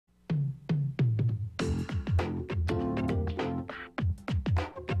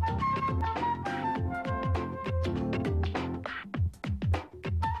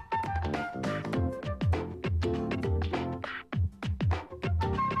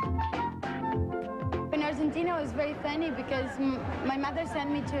Argentina was very funny because my mother sent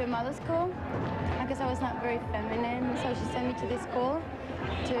me to a model school because I was not very feminine. So she sent me to this school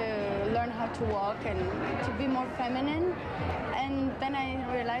to learn how to walk and to be more feminine. And then I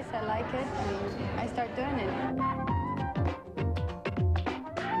realized I like it and I started doing it.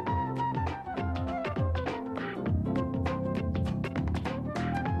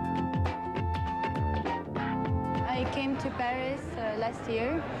 I came to Paris last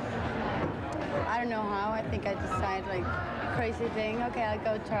year. I don't know how. I think I decided like crazy thing. Okay, I'll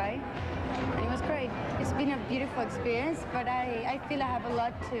go try. And it was great. It's been a beautiful experience, but I feel I have a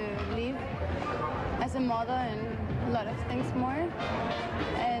lot to leave as a model and a lot of things more.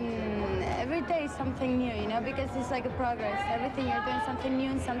 And every day is something new, you know, because it's like a progress. Everything you're doing something new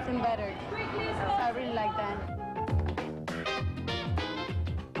and something better. So I really like that.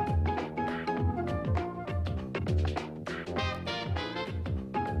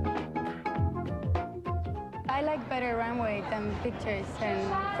 I like better runway than pictures, and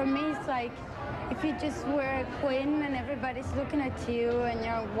for me it's like if you just wear a queen and everybody's looking at you and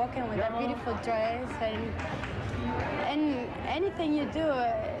you're walking with a beautiful dress and anything you do,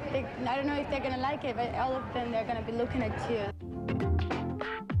 I don't know if they're gonna like it, but all of them, they're gonna be looking at you.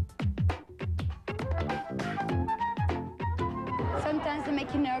 Sometimes they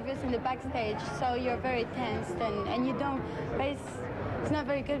make you nervous in the backstage, so you're very tense and you don't, but it's not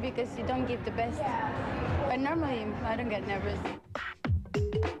very good because you don't give the best. But normally, I don't get nervous.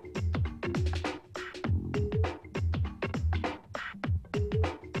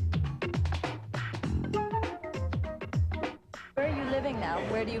 Where are you living now?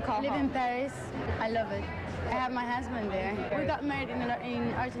 Where do you call home? I live in Paris. I love it. I have my husband there. We got married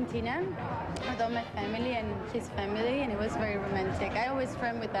in Argentina with all my family and his family, and it was very romantic. I always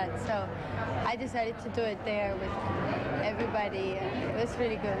dreamt with that, so I decided to do it there with everybody, and it was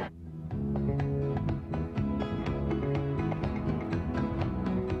really good.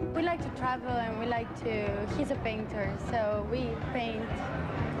 We like to travel and we like to, he's a painter, so we paint.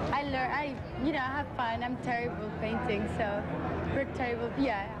 I have fun. I'm terrible painting, so we're terrible.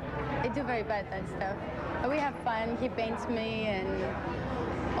 Yeah, I do very bad at that stuff. But we have fun. He paints me,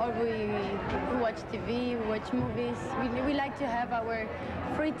 or we watch TV, we watch movies. We like to have our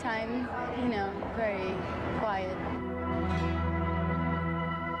free time, you know, very quiet.